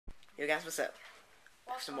Yo guys, what's up?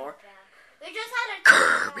 Some more? We just had a...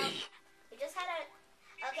 Kirby! We just had a...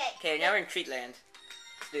 Okay. Okay, now we're in Treatland.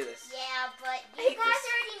 Let's do this. Yeah, but you guys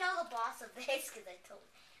already know the boss of this because I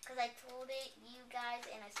told it you guys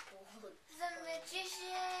and I spoiled it. The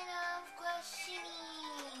Magician of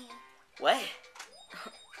Guashini. What?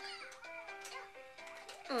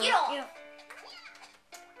 Get off!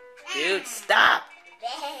 Dude, stop!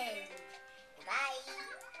 Bye.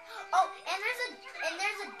 Oh, and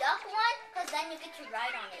there's a duck one, because then you get to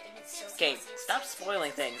ride on it, and it's so Okay, stop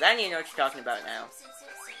spoiling things. I don't even know what you're talking about now.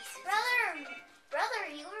 Brother,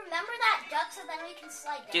 you remember that duck so then we can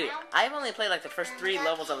slide down? Dude, I've only played like the first 3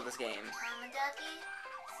 levels of this game. I'm a ducky.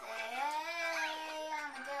 Say hey,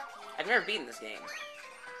 I'm a ducky. I've never beaten this game.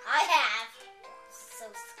 I have. So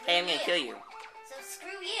screw Hey, I'm gonna kill you. So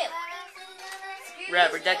screw you. Screw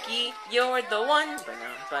Rubber you. ducky, you're the one.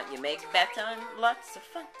 But you make bath time lots of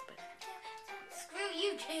fun. Screw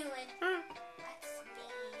you, Jalen. That's me.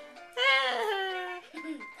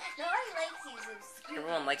 Nobody likes you, so screw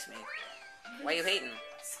Everyone likes me. Why are you hating?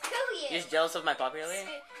 Screw you. You're just jealous of my popularity?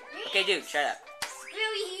 Okay, dude, shut up.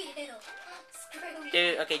 Screw you. Screw you.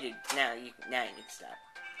 Dude, okay, dude, now you need to stop.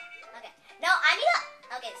 Okay. No, I need to...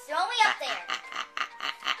 Okay, throw me up there.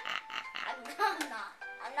 I'm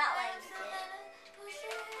not letting you get it.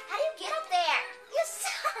 How do you get up there? You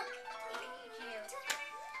suck. You.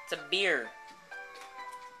 It's a beer.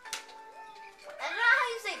 That's not how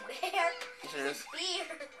you say bear. Yes, it is. Beer.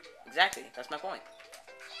 Exactly, that's my point.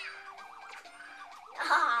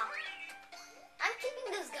 I'm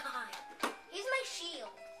keeping this guy. He's my shield.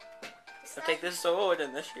 So take this sword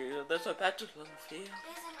and this shield. There's a battle on the field.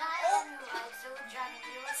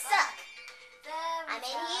 Suck. I'm in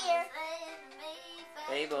here.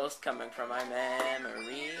 Fables coming from my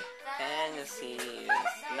memory. Fantasy is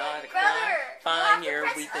not a crime. Brother, Find you your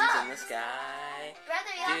have to press weapons up. in the sky.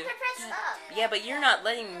 Brother, you have to press up. Yeah, but you're not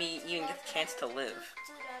letting me even get the chance to live.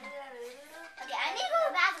 Okay, I need to go to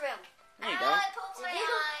the bathroom. No, you I don't. poked my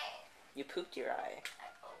eye. You pooped your eye. I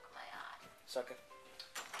poked my eye. Sucker.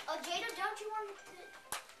 Oh, Jada, don't you want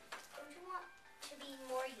to be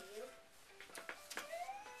more you?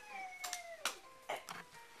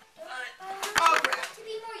 Oh, crap. To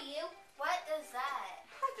be more you? What is that?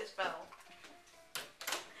 I just fell.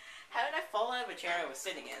 How did I fall out of a chair I was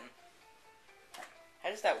sitting in? How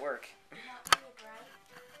does that work? Not really bright.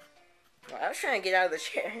 Well, I was trying to get out of the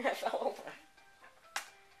chair and I fell over. I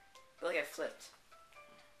feel like I flipped.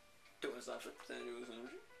 It was not flipped. It was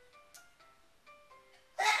not.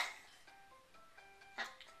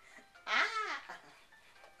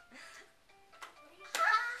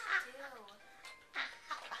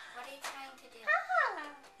 What are you trying to do?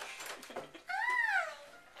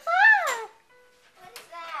 What is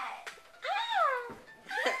that?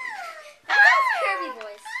 That's Kirby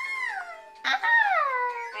voice.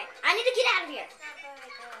 Alright, I need to get out of here. Not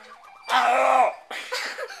very good. Oh!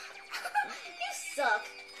 You suck.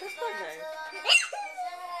 That's not nice.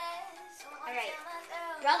 Alright,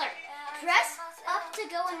 brother, press up to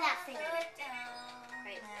go in that thing.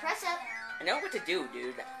 Alright, press up. I know what to do,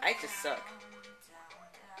 dude. I just suck.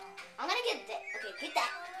 I'm gonna get that. Okay, get that.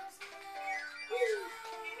 You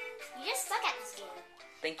just suck at this game.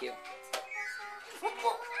 Thank you.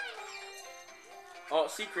 Oh,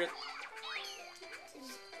 secret.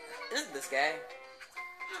 This is this guy.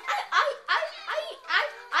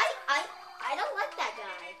 I don't like that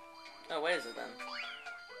guy. Oh, what is it then?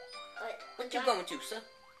 What you guy- going to, sir?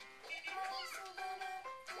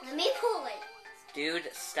 Let me pull it. Dude,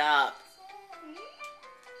 stop.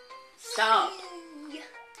 Stop.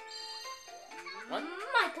 What?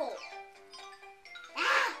 My pull.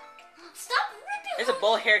 Ah, stop ripping. There's a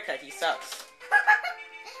bull haircut. He sucks.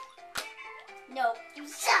 No, you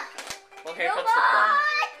suck. Bull haircuts look dumb.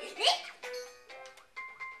 You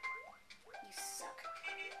suck.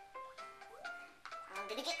 I'm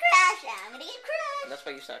gonna get crushed. I'm gonna get crushed. That's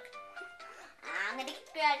why you suck. I'm gonna get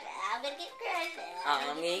crushed. I'm gonna get crushed.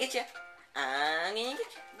 I'm gonna get you. I'm gonna get you.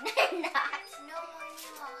 They're not. No more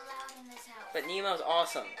Nemo allowed in this house. But Nemo's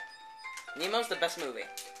awesome. Nemo's the best movie.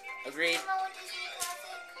 Agreed. Nemo a Disney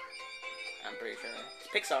classic? I'm pretty sure. It's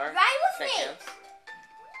Pixar. Ride with That me. counts.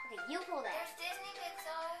 Okay, you pull that. There's Disney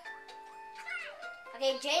Pixar.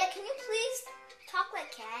 Okay, Jada, can you please talk like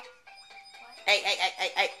cat? Hey.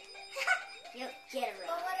 You get it But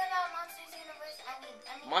right. what about Monsters Universe? I mean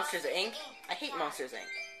Monsters Inc. I hate Yeah. Monsters Inc.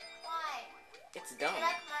 Why? It's I dumb.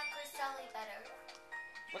 like Mike or Sully better.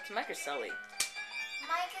 What's Mike or Sully?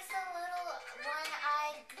 Mike is a little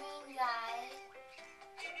one-eyed green guy.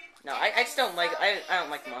 No, I just don't like. I don't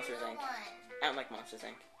like Sully's Monsters the Inc. one. I don't like Monsters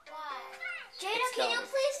Inc. Why? Jada, It's can you dumb.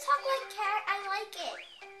 please talk like cat? I like it.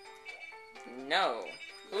 No.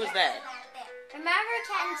 Who was that? Remember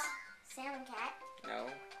Ken's salmon cat? No.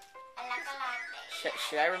 I like a latte.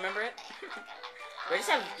 Should I remember it? Do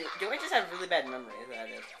I just have really bad memory? Is that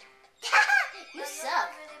it? You No, suck.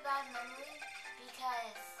 have really bad memory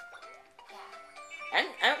because, yeah.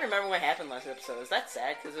 I don't remember what happened last episode. Is that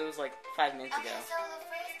sad? Because it was like 5 minutes Okay, ago. so the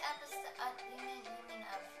first episode, you mean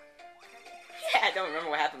of Yeah, I don't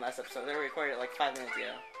remember what happened last episode. They recorded it like 5 minutes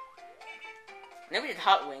ago. And then we did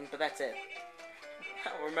Hot Wings, but that's it. I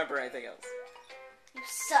don't remember anything else. You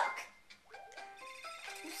suck.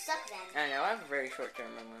 You suck then. I know, I have a very short-term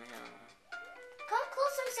memory. I don't know. Come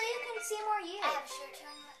closer so you can see more you. I have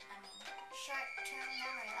short-term memory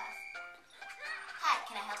loss. Hi,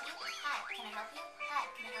 can I help you? Hi, can I help you? Hi,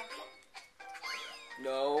 can I help you?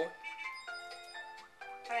 No.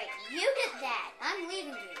 Alright, you did that. I'm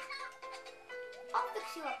leaving you. I'll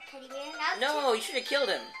fix you up, teddy bear. Now No, you should have killed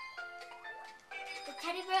him. the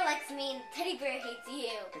teddy bear likes me and the teddy bear hates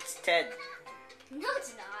you. It's Ted. No,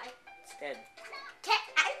 it's not. It's Ted.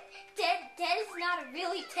 Ted is not a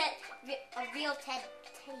real teddy bear.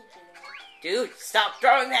 Dude, stop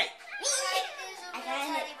throwing that! Ted is a I real got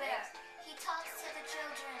teddy it. bear. He talks to the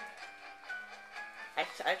children. I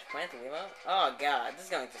just planted the emote. Oh god, this is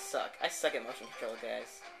going to suck. I suck at motion control,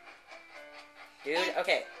 guys. Dude,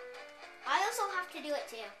 okay. I also have to do it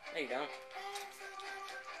too. No, you don't.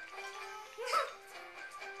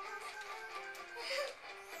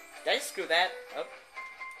 Did I just screw that up?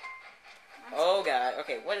 Oh god,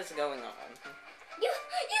 okay, what is going on? You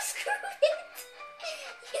screwed it.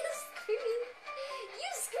 You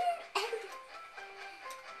screwed everything.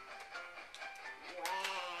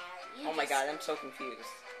 Wow. Oh my god, I'm so confused.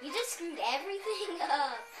 You just screwed everything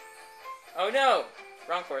up. Oh no!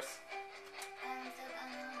 Wrong course.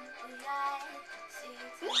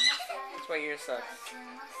 That's why yours sucks.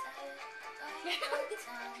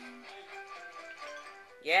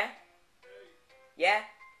 Yeah? Yeah?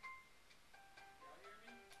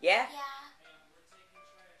 Yeah? Yeah.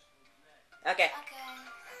 Okay. Okay.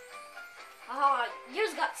 Oh,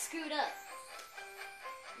 yours got screwed up.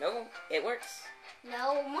 No, it works.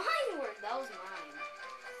 No, mine worked. That was mine.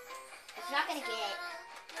 It's not gonna get.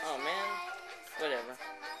 Oh man. Whatever.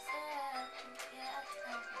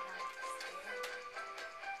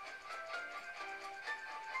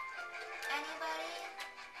 Anybody?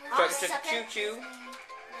 I'll Chug, suck choo it. choo.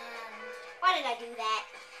 Why did I do that?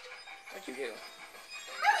 What'd you do?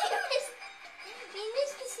 We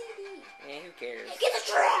missed the CD. Yeah, who cares? Get the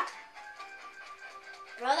track!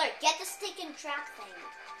 Brother, get the stinking track thing.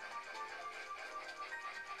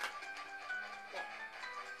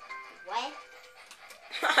 What?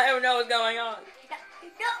 I don't know what's going on.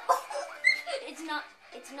 No!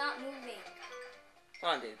 It's not moving. Come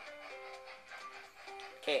on, dude.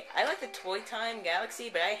 Okay, I like the Toy Time Galaxy,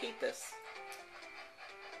 but I hate this.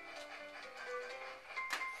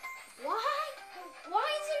 Why? Why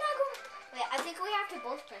is it not going? Wait, I think we have to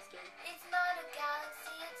both press game. It's not a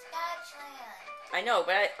galaxy, it's Badgeland. I know,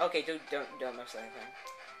 but don't mess with anything.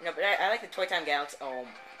 No, but I like the Toy Time Galaxy. Oh my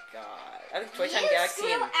god, I like the Toy Time Galaxy.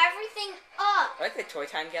 You screw everything up. I like the Toy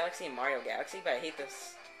Time Galaxy and Mario Galaxy, but I hate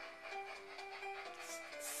this.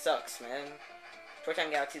 Sucks, man. Toy Time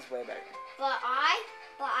Galaxy is way better. But I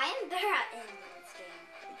am better at in this game.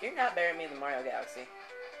 You're not better at me than Mario Galaxy.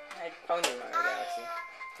 I'd pony Mario Galaxy.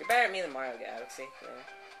 You're better at me than Mario Galaxy. Yeah.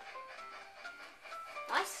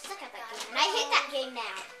 I suck at that game, and I hate that game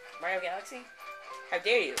now. Mario Galaxy? How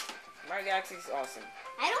dare you? Mario Galaxy is awesome.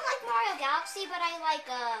 I don't like Mario Galaxy, but I like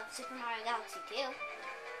Super Mario Galaxy too.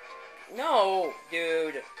 No,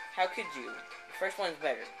 dude. How could you? The first one's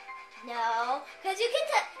better. No, because you get to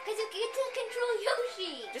control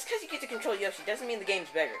Yoshi. Just because you get to control Yoshi doesn't mean the game's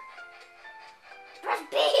better. Press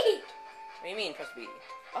B. What do you mean, press B?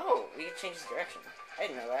 Oh, we can change this direction. I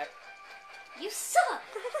didn't know that. You suck.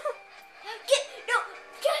 Get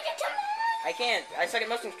to mine. I can't. I suck at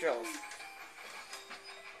motion controls.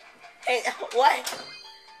 Hey, what?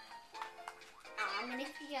 I'm gonna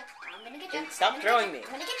get you. I'm gonna get you. Dude, stop throwing me. I'm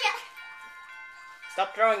gonna get you.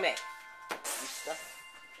 Stop throwing me. You stuff.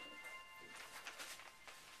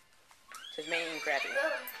 Just making crappy.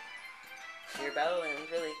 Your battle and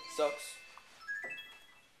really sucks.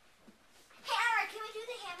 Hammer, can we do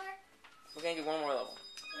the hammer? We're gonna do one more level.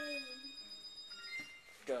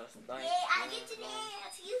 Just like. Hey, I get to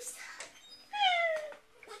dance. You suck.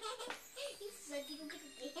 You suck. You don't get to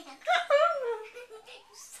dance.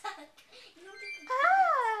 You suck. You don't get to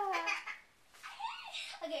dance.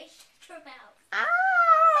 Okay, shut your mouth. Shut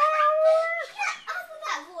up with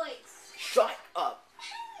that voice. Shut up.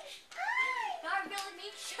 Not really me.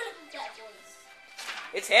 Shut up with that voice.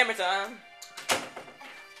 It's hammer time.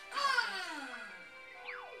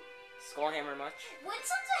 Skullhammer much. When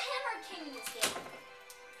son's a hammer king in this game?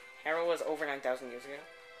 Hammer was over 9,000 years ago.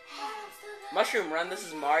 Mushroom Run, this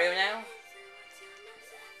is Mario now?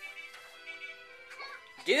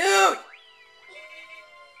 Dude!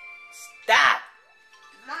 Stop!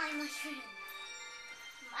 My mushroom.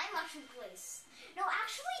 My mushroom place. No,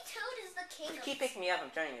 actually, Toad is the king of Keep this. picking me up,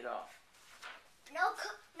 I'm turning it off. No,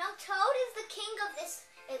 Toad is the king of this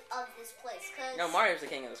place. Cause No, Mario's the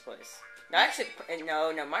king of this place. No, actually,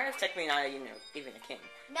 no, Mario's technically not even a king.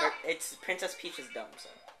 No. It's Princess Peach's dome, so.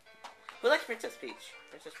 Who likes Princess Peach?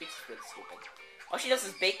 Princess Peach is really stupid. All she does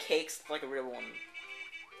is bake cakes like a real woman.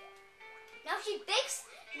 No, she bakes.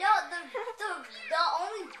 No, the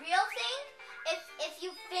only real thing, if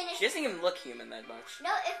you finish. She doesn't even look human that much.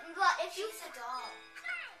 No, if you. She's a doll.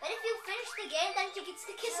 But if you finish the game, then she gets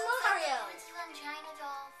to kiss She looks Mario. like the Princess Angina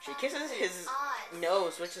doll She from kisses his Oz.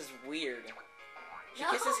 nose, which is weird. She No.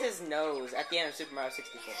 kisses his nose at the end of Super Mario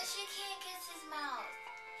 64. Because she can't kiss his mouth.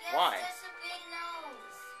 He has Why? just a big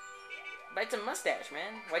nose. But it's a mustache,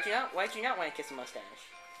 man. Why'd you not want to kiss a mustache?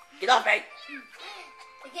 Get off me!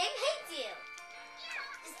 The game hates you.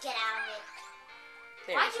 Just get out of it.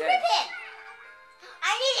 There, Why'd he's you dead. rip it?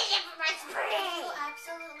 I needed it for my If you spring.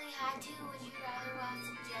 absolutely had to, would you rather watch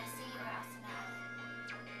Jessie or Austin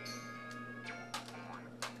Alley?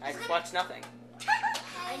 I just watched nothing.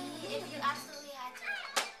 If you absolutely had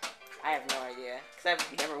to. I have no idea. Because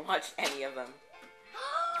I've never watched any of them.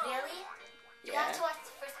 Really? You Yeah. have to watch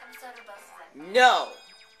the first episode of both of them. No!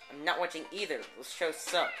 I'm not watching either. Those shows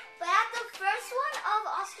suck. But at the first one of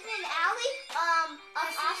Austin and Alley,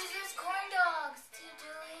 He uses corn dogs to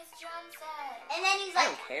do his drum set. and then he's I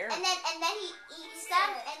like, don't care. and then he eats them,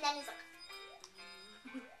 and then he's like,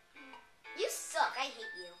 you suck. I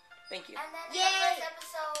hate you. Thank you. And then in Yay. the first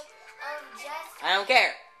episode of Jessie, I don't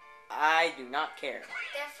care. I do not care.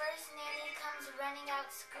 their first nanny comes running out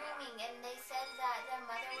screaming, and they said that their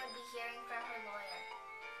mother would be hearing from her lawyer.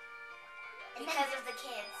 And Because of the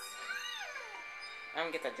kids. I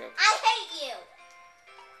don't get that joke. I hate you.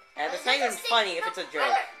 That's not even funny if it's a joke.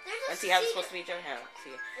 There's Let's see how it's supposed to be a joke.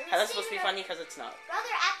 How that's supposed to be funny because it's not. Brother,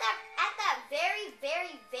 at that very,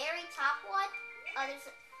 very, very top one,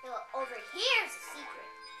 over here's a secret.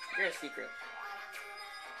 You're a secret.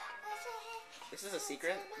 This is a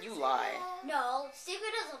secret? You lie. No,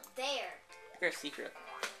 secret is up there. You're a secret.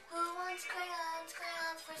 Who wants crayons?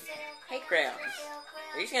 Crayons for sale. Hey, Crayons crayons. for sale.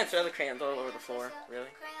 Are you just gonna throw the crayons all over the floor?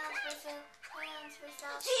 Really? Crayons for sale. Crayons for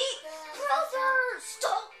sale. See, Crayons for brother, sale.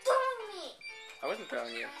 stop throwing me. I wasn't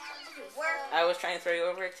throwing you. Crayons for Where- sale. I was trying to throw you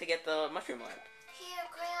over to get the mushroom lamp. Here,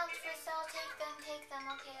 crayons for sale. Take them. Take them.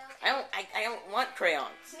 Okay, okay. I don't want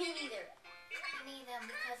crayons. Me neither. I need them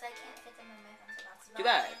because I can't fit them in my pencil box. Too Not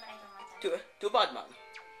bad. them, but I don't want them. To bad man.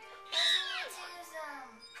 Let's use them.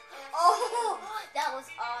 Oh, that was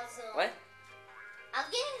awesome. What? I'm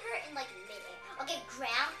getting hurt in like midair. Okay,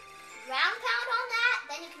 ground pound on that,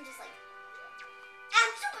 then you can just like,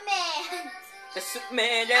 I'm Superman. The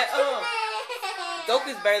Superman that Superman.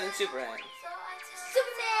 Goku's better than Superman.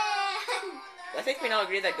 Superman. I think we all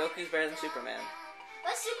agree that Goku's better than Superman.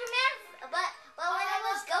 But Superman, but when it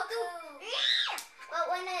was Goku, but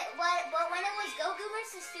when it was Goku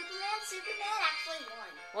versus Superman, Superman actually won.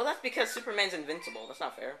 Well, that's because Superman's invincible. That's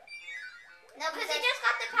not fair. No, because he just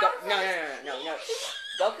got the power. No.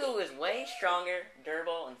 Goku is way stronger,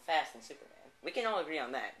 durable, and fast than Superman. We can all agree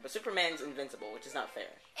on that. But Superman's invincible, which is not fair.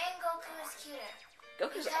 And Goku is cuter.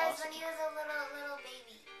 Goku's Because awesome. when he was a little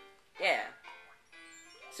baby. Yeah.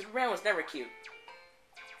 Superman was never cute.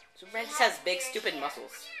 Superman He just has has big, weird stupid hair.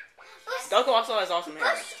 muscles. But Goku also has awesome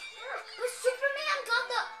hair.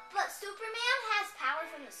 But Superman has power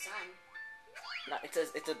from the sun. No,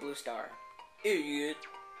 it's a blue star. Idiot.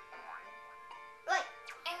 Like,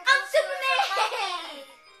 And I'm Goku's Superman! a monkey.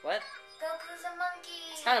 What? Goku's a monkey.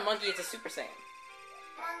 It's not a monkey, it's a Super Saiyan.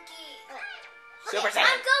 Monkey. Super okay, Saiyan.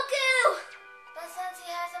 I'm Goku! But since he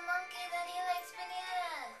has a monkey, then he likes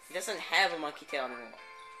bananas. He doesn't have a monkey tail anymore.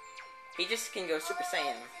 He just can go Super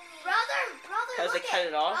Saiyan. Brother, Because they look cut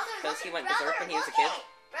it. it off, Brother, because look he it. went Brother, berserk when he was a look kid. it.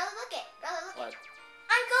 Brother, look it. Brother, look What? it.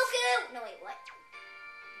 I'm Goku! No, wait, what?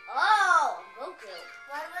 Oh, I'm Goku.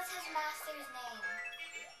 What was his master's name?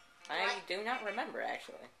 I do not remember,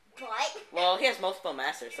 actually. What? Well, he has multiple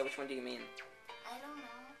masters, so which one do you mean? I don't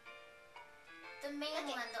know. The main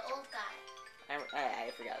Okay. one, the old guy.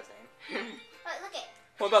 I forgot his name. Look it.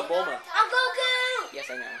 What about You know Bulma? what I'm talking about? Goku! Yes,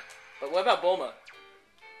 I know. But what about Bulma?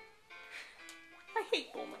 I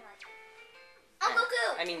hate Bulma. I'm Goku!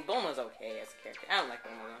 I mean, Bulma's okay as a character. I don't like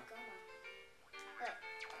Bulma though. Look.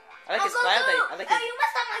 I like I'm his cloud Goku! that Oh, you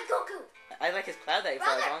messed up my Goku! I like his cloud that he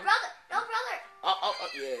flies Brother, on. brother, no, brother. Oh,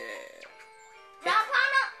 yeah.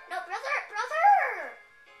 Rapana, No, brother!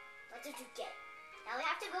 What did you get? Now we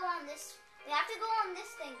have to go on this. We have to go on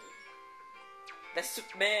this thingy. That's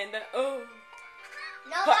Superman. Oh.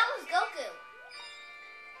 No, that was Goku.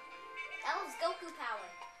 That was Goku power.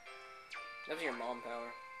 That was your mom power.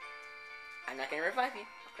 I'm not gonna revive you.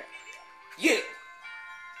 Okay. Yeah.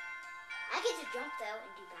 I get to jump though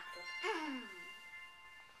and do backflip.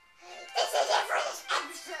 This is it for this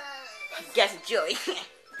episode. You guys enjoy.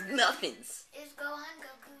 Muffins. Is Gohan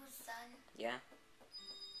Goku's son? Yeah.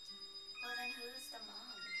 Well, then who's the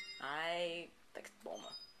mom? I think it's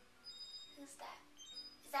Bulma. Who's that?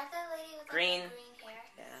 Is that the lady with Green. like, the green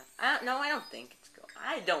hair? Yeah. No, I don't think it's Goku.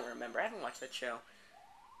 I don't remember. I haven't watched that show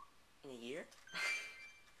in a year.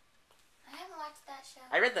 I haven't watched that show.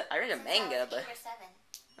 I read a since manga, I was but 8 or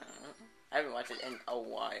 7. I haven't watched it in a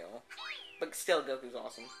while. But still, Goku's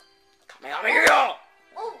awesome. Kamehameha!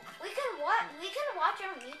 Oh, we can watch it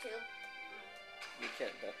on YouTube. We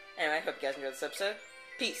could, but anyway, I hope you guys enjoyed this episode.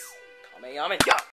 Peace. Kamehameha!